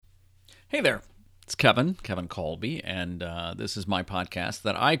Hey there, it's Kevin Colby, and this is my podcast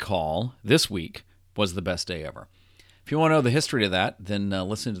that I call This Week Was the Best Day Ever. If you want to know the history of that, then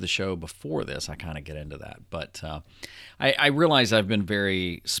listen to the show before this. I kind of get into that. But I realize I've been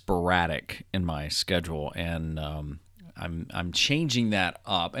very sporadic in my schedule, and I'm changing that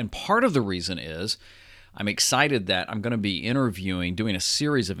up. And part of the reason is I'm excited that I'm going to be doing a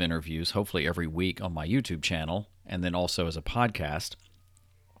series of interviews, hopefully every week on my YouTube channel, and then also as a podcast,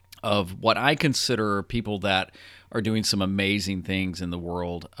 of what I consider people that are doing some amazing things in the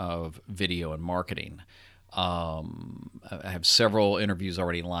world of video and marketing. I have several interviews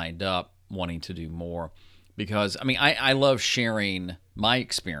already lined up, wanting to do more because I love sharing my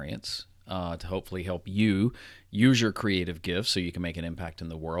experience to hopefully help you use your creative gifts so you can make an impact in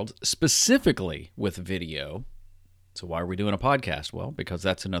the world, specifically with video. So why are we doing a podcast? Well, because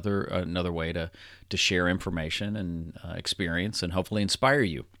that's another way to share information and experience and hopefully inspire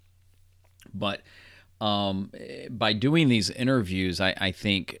you. But by doing these interviews, I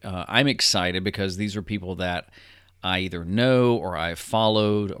think I'm excited because these are people that I either know or I've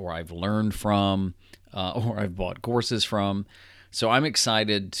followed or I've learned from or I've bought courses from. So I'm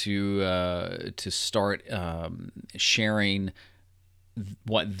excited to start sharing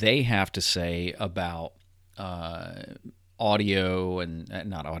what they have to say about audio and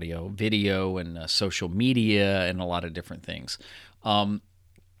not audio, video and social media and a lot of different things.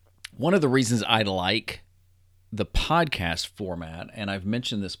 One of the reasons I like the podcast format, and I've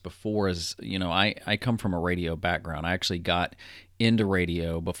mentioned this before, is, I come from a radio background. I actually got into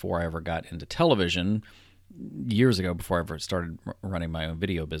radio before I ever got into television, years ago, before I ever started running my own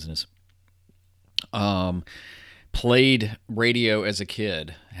video business. Played radio as a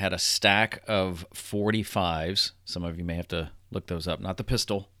kid, had a stack of 45s. Some of you may have to look those up, not the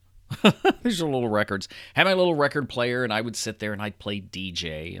Pistol. These are little records. Had my little record player, and I would sit there and I'd play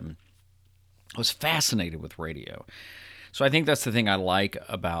DJ, and I was fascinated with radio. So I think that's the thing I like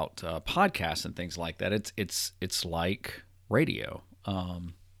about podcasts and things like that. It's like radio,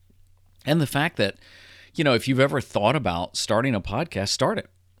 and the fact that if you've ever thought about starting a podcast, start it,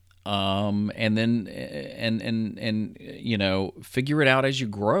 and then figure it out as you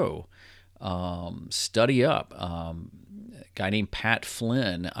grow. Study up. A guy named Pat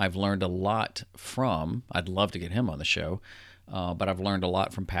Flynn, I've learned a lot from. I'd love to get him on the show, but I've learned a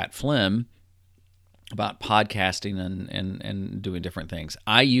lot from Pat Flynn about podcasting and doing different things.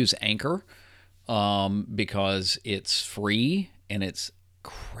 I use Anchor because it's free and it's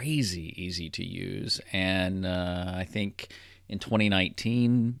crazy easy to use. And I think in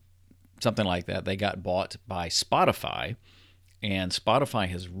 2019, something like that, they got bought by Spotify. And Spotify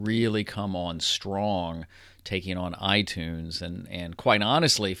has really come on strong, taking on iTunes. And quite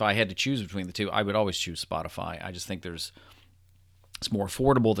honestly, if I had to choose between the two, I would always choose Spotify. I just think it's more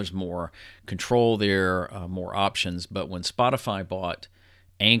affordable. There's more control there, more options. But when Spotify bought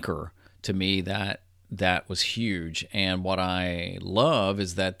Anchor, to me, that was huge. And what I love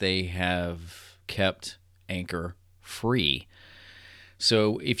is that they have kept Anchor free.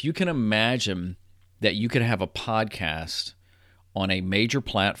 So if you can imagine that you could have a podcast on a major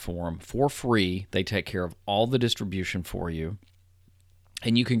platform for free, they take care of all the distribution for you,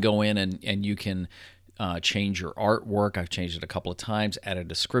 and you can go in and you can change your artwork. I've changed it a couple of times, add a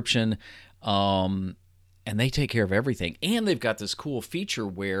description, and they take care of everything. And they've got this cool feature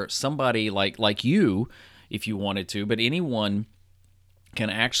where somebody like you, if you wanted to, but anyone can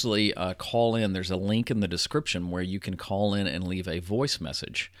actually call in. There's a link in the description where you can call in and leave a voice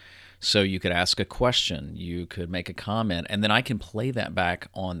message. So you could ask a question, you could make a comment, and then I can play that back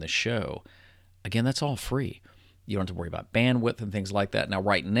on the show. Again, that's all free. You don't have to worry about bandwidth and things like that. Now,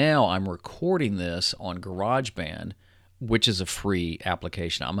 right now, I'm recording this on GarageBand, which is a free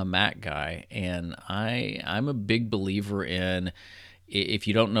application. I'm a Mac guy, and I'm a big believer in, if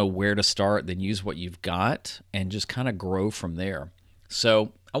you don't know where to start, then use what you've got and just kind of grow from there.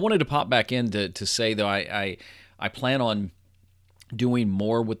 So I wanted to pop back in to say, though, I plan on doing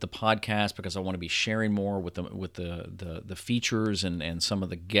more with the podcast because I want to be sharing more with the features and some of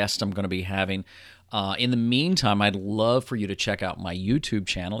the guests I'm going to be having. In the meantime, I'd love for you to check out my YouTube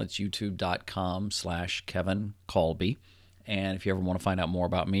channel. It's youtube.com/Kevin Colby. And if you ever want to find out more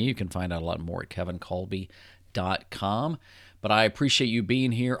about me, you can find out a lot more at kevincolby.com. But I appreciate you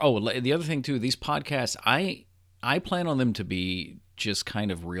being here. Oh, the other thing too, these podcasts, I plan on them to be just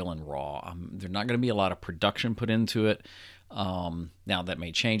kind of real and raw. There's not going to be a lot of production put into it. Now that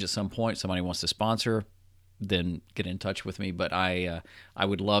may change at some point. Somebody wants to sponsor, then get in touch with me. But I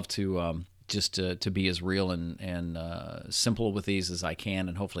would love to just to be as real and simple with these as I can,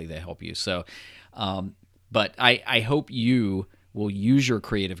 and hopefully they help you. So, but I hope you will use your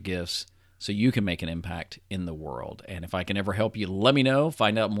creative gifts so you can make an impact in the world. And if I can ever help you, let me know.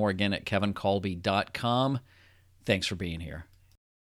 Find out more again at kevincolby.com. Thanks for being here.